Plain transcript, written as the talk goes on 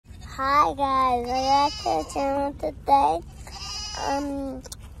Hi guys, welcome to the channel today.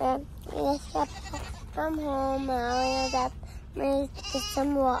 We just got from home. I only got ready to get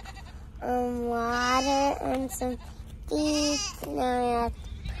some water and some feed. Now we have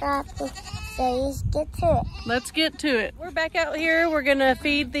coffee, so let's get to it. Let's get to it. We're back out here. We're gonna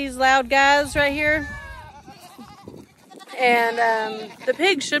feed these loud guys right here. And the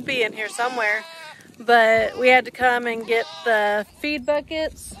pigs should be in here somewhere, but we had to come and get the feed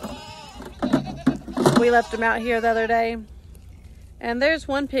buckets. We left them out here the other day. And there's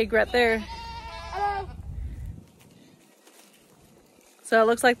one pig right there. Hello. So it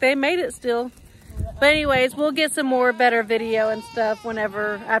looks like they made it still. But anyways, we'll get some more better video and stuff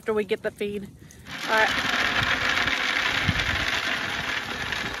after we get the feed. All right.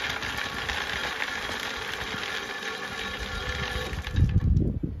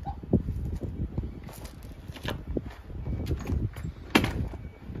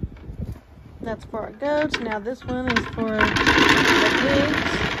 That's for our goats. Now this one is for the pigs.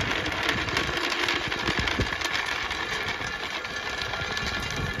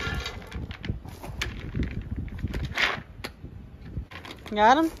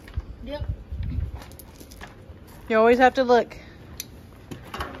 Got them? Yep. You always have to look.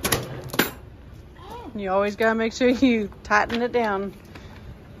 You always gotta make sure you tighten it down.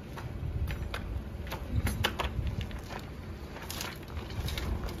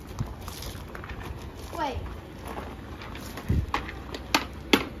 Wait.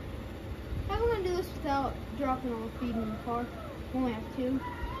 How are we gonna do this without dropping all the feed in the car? We only have two.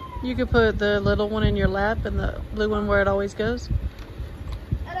 You could put the little one in your lap and the blue one where it always goes.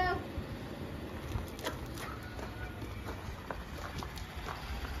 Hello.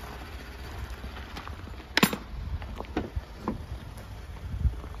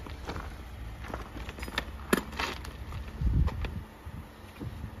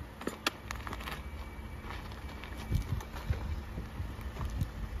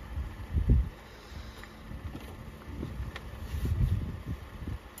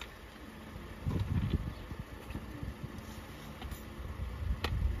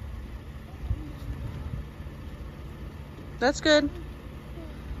 That's good.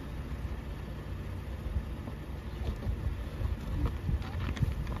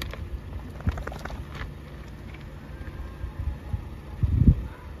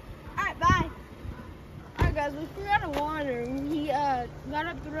 Alright, bye. Alright guys, we forgot a water. He got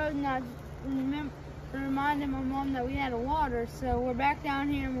up the road and I reminded my mom that we had a water, so we're back down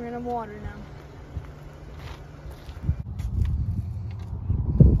here and we're gonna water now.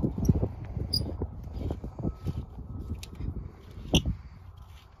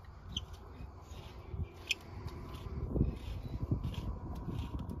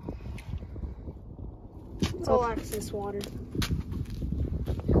 It's all access water.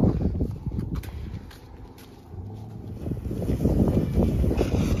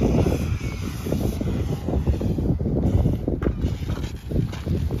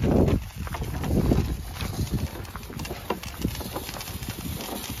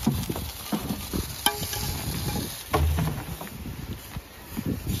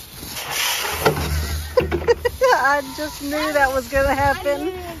 I just knew that was gonna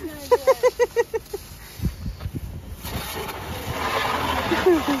happen.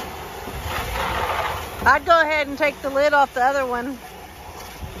 I'd go ahead and take the lid off the other one.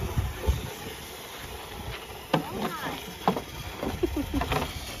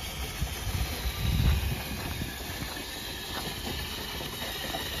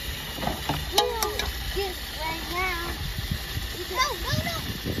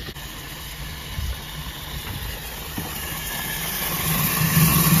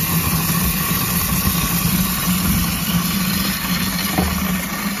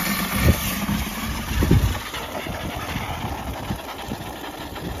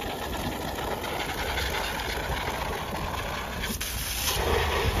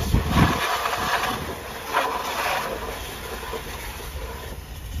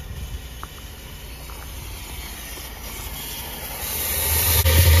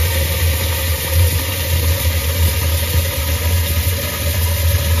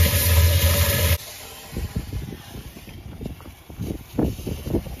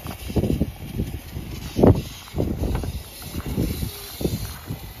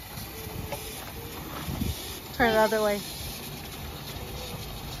 Turn it the other way.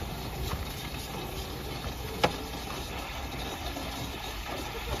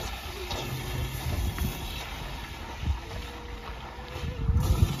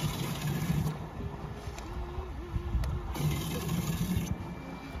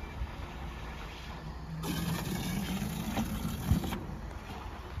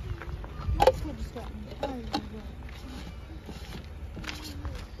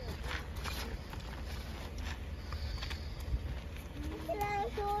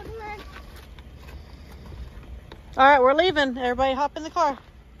 All right, we're leaving. Everybody hop in the car.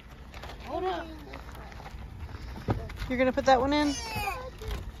 Hold up. You're gonna put that one in?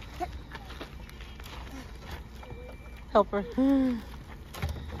 Help her.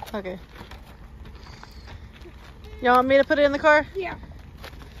 Okay. Y'all want me to put it in the car? Yeah.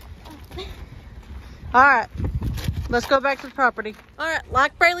 All right, let's go back to the property. All right,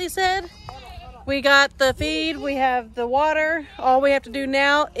 like Braylee said, we got the feed, we have the water. All we have to do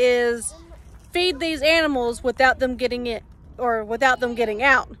now is feed these animals without them getting it, or without them getting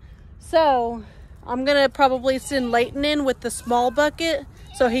out. So I'm gonna probably send Leighton in with the small bucket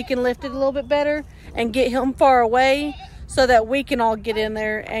so he can lift it a little bit better and get him far away so that we can all get in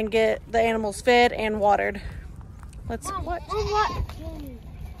there and get the animals fed and watered. Let's watch.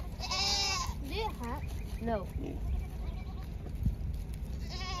 No.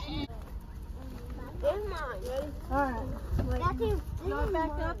 Alright, Leighton, go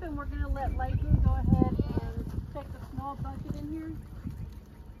back up and we're going to let Leighton go ahead and take the small bucket in here.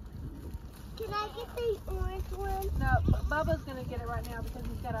 Can I get the orange one? No, Bubba's going to get it right now because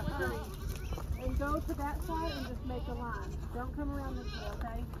he's got to hurry. And go to that side and just make a line. Don't come around this way,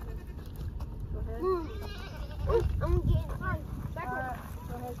 okay? Go ahead. I'm getting hot. Alright,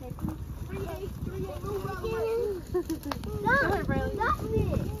 go ahead, Kayson. Go Go ahead, Braylee. Stop it.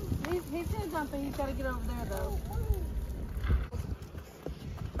 He's doing something. He's got to get over there, though.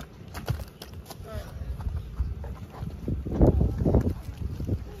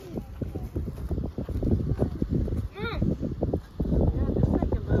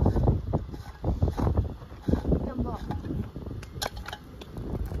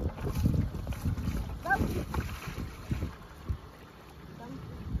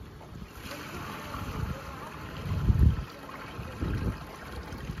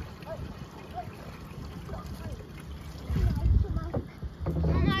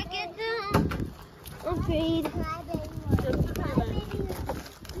 Feed.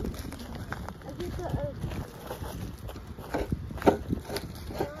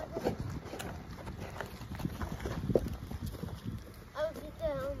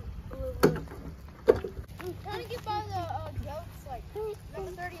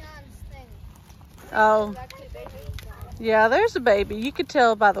 Oh, yeah, there's a baby. You could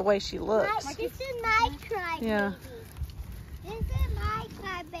tell by the way she looks. This is my cry baby. Yeah. This is my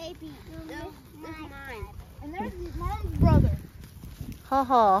cry baby. No, this is mine. And there's Mom's brother. Ha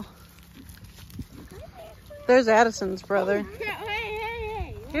ha. There's Addison's brother.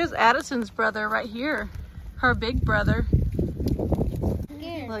 Hey. Here's Addison's brother right here. Her big brother.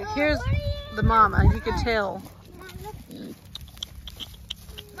 Like, here's the mama. You could tell. Mom, look.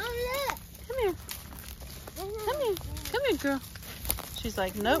 Come here. Come here. Come here, girl. She's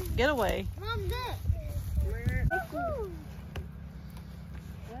like, nope, get away. Mom, look.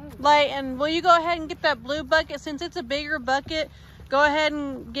 Leighton, will you go ahead and get that blue bucket? Since it's a bigger bucket, go ahead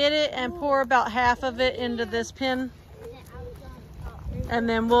and get it and pour about half of it into this bin. And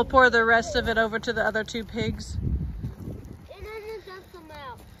then we'll pour the rest of it over to the other two pigs. And then dump some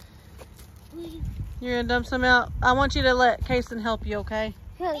out. You're gonna dump some out? I want you to let Kayson help you, okay?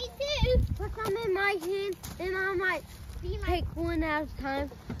 Me too. Put some in my hand, and I might take one at a time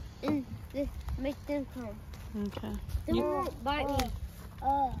and just make them come. Okay. They won't bite me.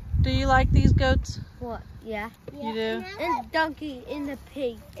 Do you like these goats? What? Yeah. You do? And donkey and the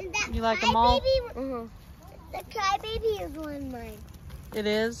pig. And that You like them all? The crybaby is one of mine. It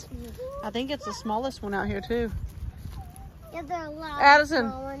is? I think it's the smallest one out here too. Yeah, there are a lot Addison.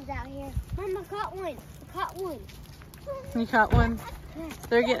 of small ones out here. Mom, I caught one. I caught one. You caught one?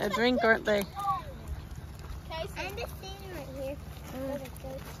 They're getting a drink, aren't they? I'm just standing right here.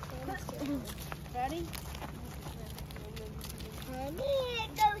 Ready?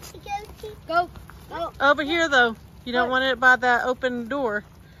 Go. Over here though. You don't want it by that open door.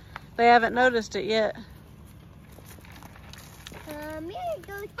 They haven't noticed it yet.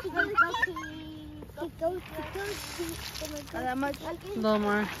 That much? A little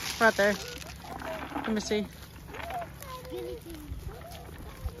more. Right there. Let me see.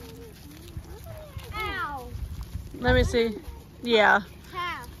 Ow. Let me see. Yeah.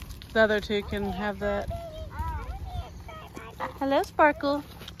 How? The other two can have that. Hello, Sparkle.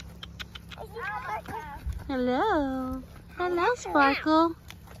 Hello. Hello, Sparkle.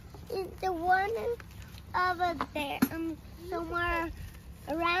 Is the one over there, somewhere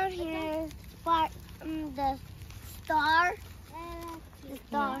around here, the star? The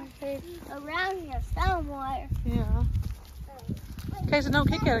star is around here somewhere. Yeah. Kayson, don't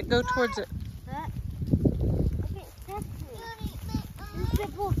kick at it. Go towards it.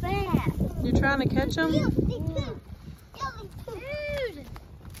 Beautiful fast. You trying to catch them? Food.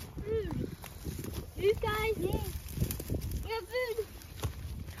 Food, guys. Yeah, food.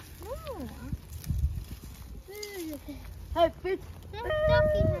 Oh. Food. Hey, food.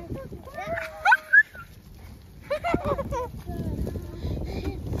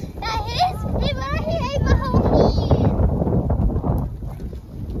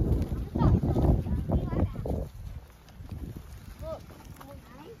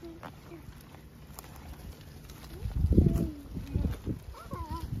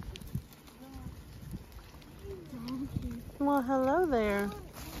 Well, hello there.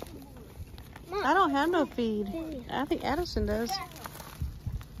 I don't have no feed. I think Addison does.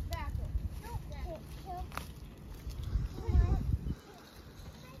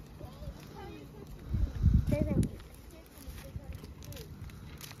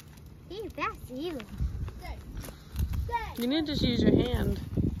 You need to just use your hand.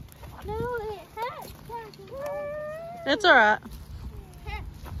 No, it hurts. It's alright. Get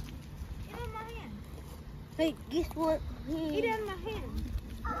in my hand. Hey, guess what? Get in my hand.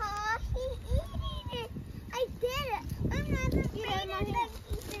 Oh, he's eating it. I did it. I'm not afraid of them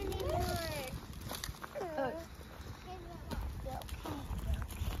eating anymore.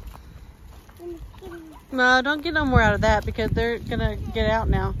 No, don't get no more out of that because they're gonna get out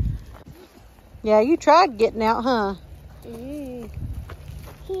now. Yeah, you tried getting out, huh? He's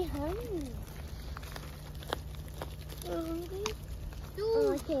hungry. You hungry?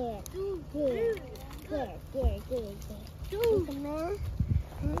 Oh, here. Here.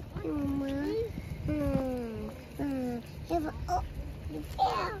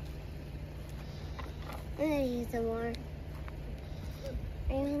 I need some more.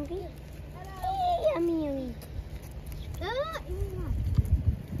 Are you hungry? Yummy.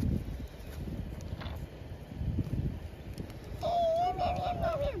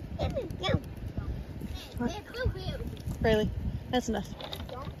 Braylee, that's enough.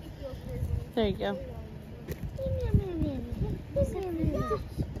 There you go. This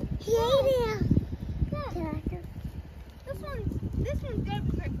one's good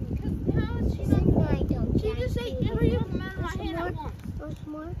because how is she not? She just ate every amount of my hand at once. What's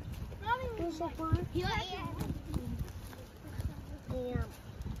more? Not even more? Yeah.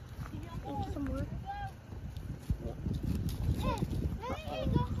 Some more?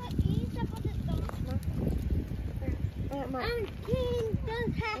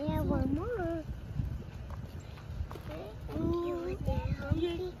 Yeah, one more. He's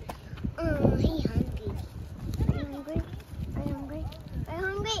hungry. Are you hungry? Are you hungry? Are you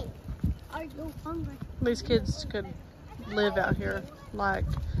hungry? Are you hungry? These kids could live out here, like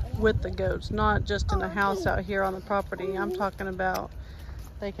with the goats, not just in a house out here on the property. I'm talking about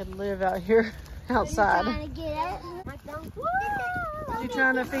they could live out here outside. You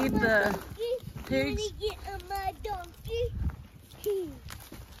trying to feed the pigs?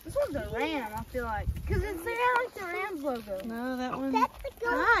 This one's a ram, I feel like. Because it's like the Rams logo. No, that one.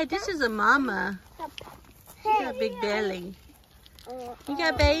 Hi, this is a mama. She got a big belly. You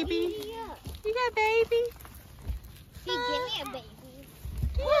got baby? You got baby? Give me a baby.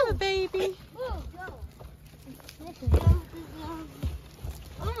 You have a baby.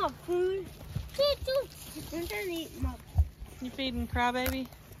 I want food. You feeding crybaby?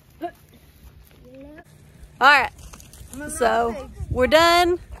 Alright, so we're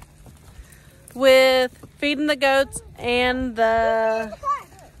done with feeding the goats and the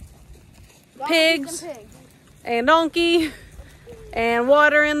pigs and donkey and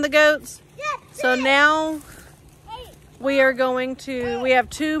watering the goats. So now we are going to, we have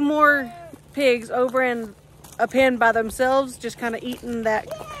 2 more pigs over in a pen by themselves, just kind of eating that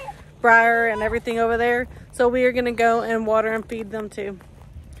briar and everything over there. So we are going to go and water and feed them too.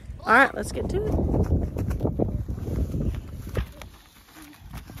 All right, let's get to it.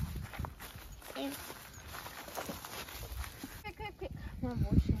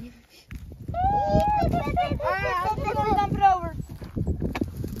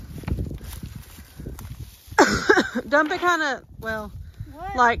 Dump it kind of, well,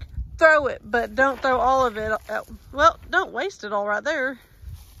 like throw it, but don't throw all of it. Well, don't waste it all right there.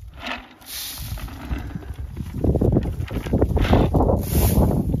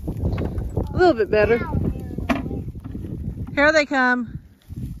 A little bit better. Here they come.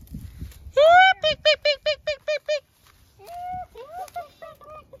 Peek, peek, peek, peek, peek, peek, peek.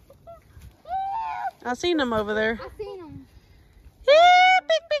 I seen them over there. I seen them. Peek,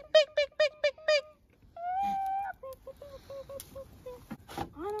 peek, peek, peek, peek, peek, peek.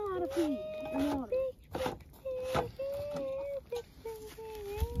 I know how to feed and water.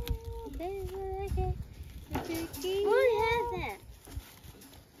 What is that?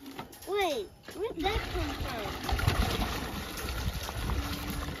 Where's that come from?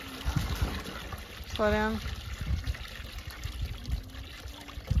 Slow down.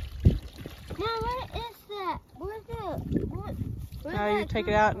 Mom, what is that? Where's Now you take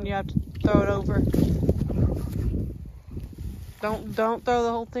it out and you have to throw it over. Don't throw the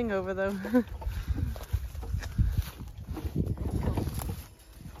whole thing over though. Don't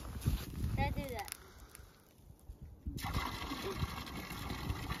do that.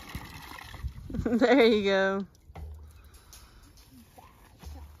 There you go.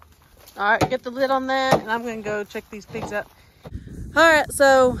 Alright, get the lid on that and I'm gonna go check these pigs out. Alright,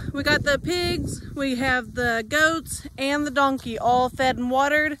 so we got the pigs, we have the goats and the donkey all fed and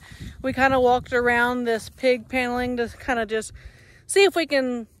watered. We kind of walked around this pig paneling to kind of just see if we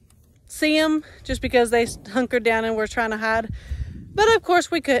can see them, just because they hunkered down and were trying to hide. But of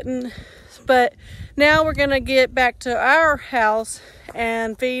course we couldn't. But now we're gonna get back to our house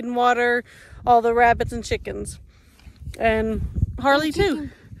and feed and water all the rabbits and chickens. And Harley too.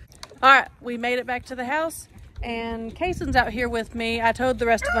 Alright, we made it back to the house. And Kayson's out here with me. I told the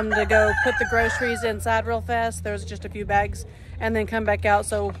rest of them to go put the groceries inside real fast. There was just a few bags and then come back out.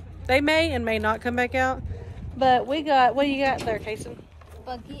 So they may and may not come back out. But we got, what do you got there, Kayson?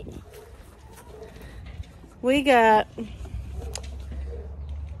 Bucket. We got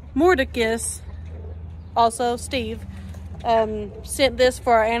Mordecus, also Steve, sent this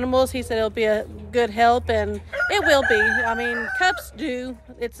for our animals. He said it'll be a good help, and it will be. I mean, cups do.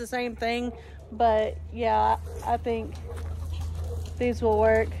 It's the same thing. But yeah, I think these will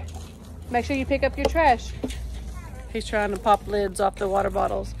work. Make sure you pick up your trash. He's trying to pop lids off the water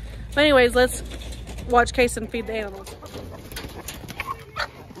bottles. But anyways, let's watch Kayson feed the animals.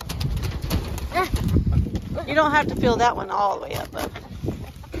 You don't have to fill that one all the way up, though.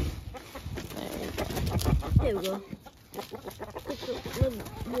 There we go. Just a little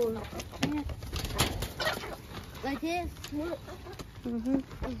more. Like this? What?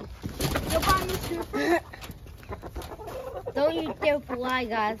 Don't you dare fly,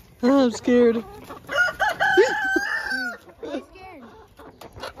 guys. Oh, I'm scared. I'm scared.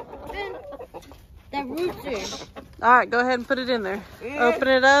 That rooster. All right, go ahead and put it in there. Open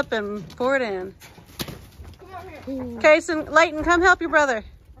it up and pour it in. Kayson, Leighton, come help your brother.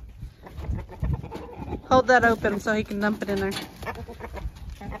 Hold that open so he can dump it in there.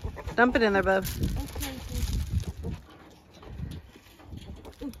 Dump it in there, bub.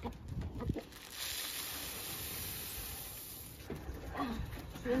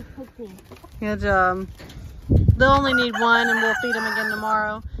 Good job. They'll only need one and we'll feed them again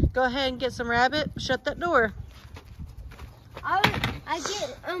tomorrow. Go ahead and get some rabbit. Shut that door. I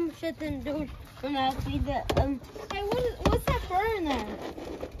get shut the door when I feed the Hey, what's that fur in there?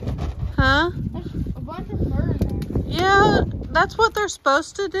 Huh? There's a bunch of fur in there. Yeah, that's what they're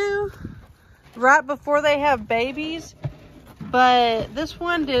supposed to do right before they have babies. But this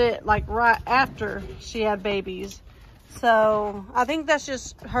one did it like right after she had babies. So I think that's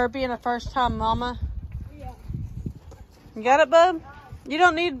just her being a first time mama. Yeah. You got it, bub? You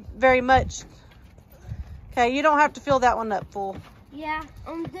don't need very much. Okay, you don't have to fill that one up full. Yeah,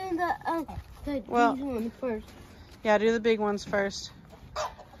 I'm doing the these one first. Yeah, do the big ones first.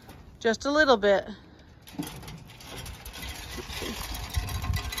 Just a little bit.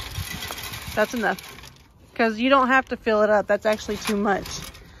 That's enough. Because you don't have to fill it up. That's actually too much.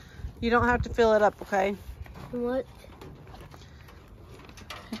 You don't have to fill it up, okay? What?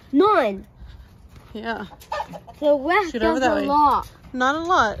 9. Yeah. So that's Shoot over that a way. lot. Not a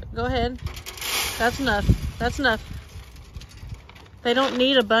lot. Go ahead. That's enough. That's enough. They don't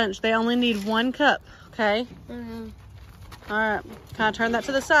need a bunch. They only need 1 cup, okay? All right. Kind of turn that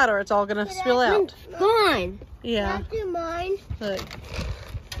to the side or it's all going to spill out. Mine. Yeah. Can I do mine? Look.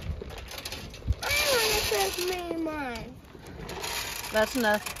 I want to put mine. That's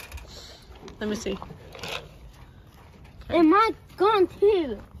enough. Let me see. And mine's gone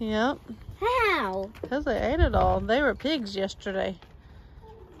too. Yep. How? Because they ate it all. They were pigs yesterday.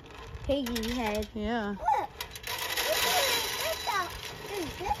 Piggy head. Yeah. Look.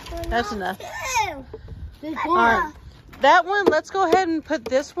 That's enough. There's All right. That one, let's go ahead and put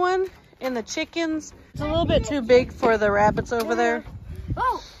this one in the chickens. It's a little bit too big for the rabbits over there.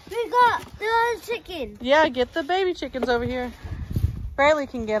 Oh, we got the other chicken. Yeah, get the baby chickens over here. Braylee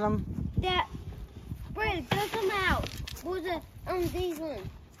can get them. That, Braylee, throw some out with these ones.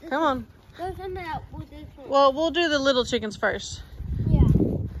 Come on. Throw some out with this one. Well, we'll do the little chickens first. Yeah.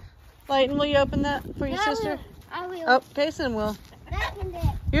 Leighton, will you open that for your sister? I will. Oh, Kayson will. I can do it.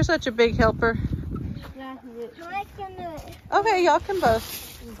 You're such a big helper. I can do it. Okay, y'all can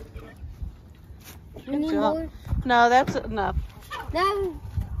both. You need job. more? No, that's enough. No.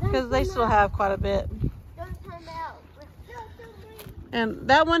 because they still have quite a bit. Don't come out. And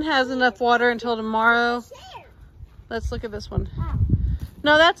that one has enough water until tomorrow. Let's look at this one.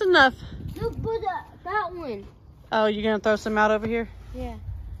 No, that's enough. Look for that one. Oh, you're going to throw some out over here? Yeah.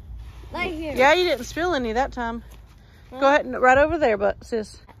 Right here. Yeah, you didn't spill any that time. Go ahead and right over there, but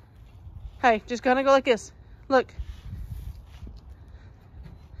sis. Hey, just gonna go like this. Look.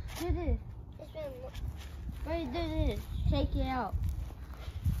 Do this. Wait, do this. Shake it out.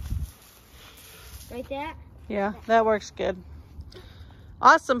 Like that? Yeah, that works good.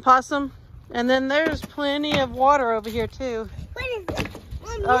 Awesome, Possum. And then there's plenty of water over here too. What is this?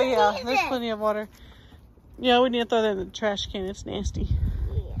 Oh yeah, there's plenty of water. Yeah, we need to throw that in the trash can. It's nasty.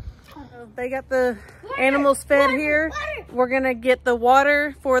 They got the animals fed here. We're gonna get the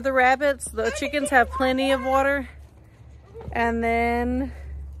water for the rabbits. The chickens have plenty of water. And then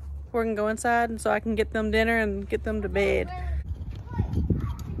we're gonna go inside and so I can get them dinner and get them to bed.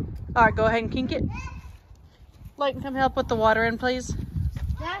 All right, go ahead and kink it. Leighton, come help put the water in, please.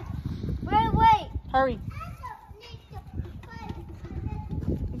 Wait. Hurry.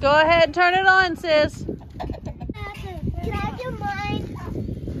 Go ahead and turn it on, sis. Can I do mine?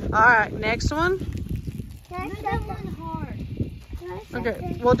 All right, next one. Can I set one hard?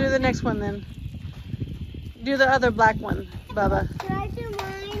 Okay, we'll do the next one then. Do the other black one, Bubba. Can I do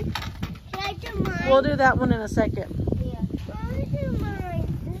mine? Can I do mine? We'll do that one in a second. Yeah. I want to do mine.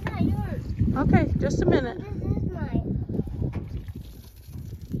 This is not yours. Okay, just a minute. This is mine.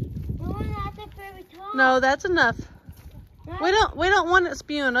 The one at the very top. No, that's enough. We don't want it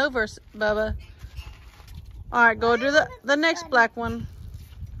spewing over, Bubba. All right, go do the next black one.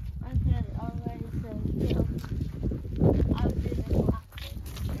 I said it already, so I'll do the black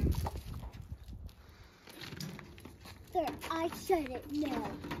one. There, I said it now.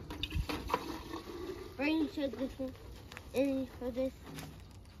 Braylee said this one. Any for this?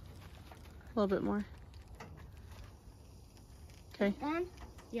 A little bit more. Okay. Done?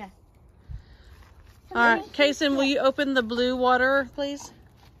 Yeah. All right, Kayson, will you open the blue water, please?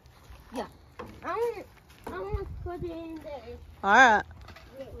 Yeah. I want to put it in there. All right.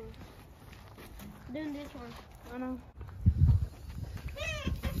 Doing this one. I know.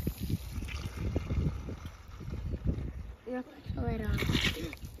 You have to pull it on.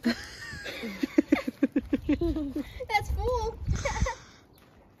 That's full.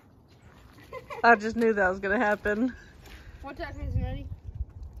 I just knew that was gonna happen. What time is it, Eddy?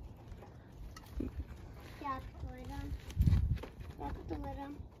 Yeah, put it on. Yeah, put the lid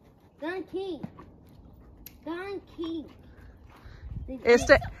on. Don King. Don King.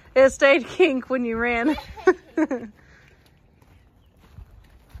 It stayed kink when you ran.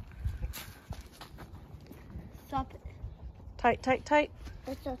 Stop it. Tight, tight, tight.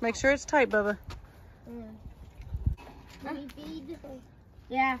 It's so Make sure it's tight, Bubba.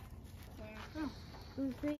 Yeah.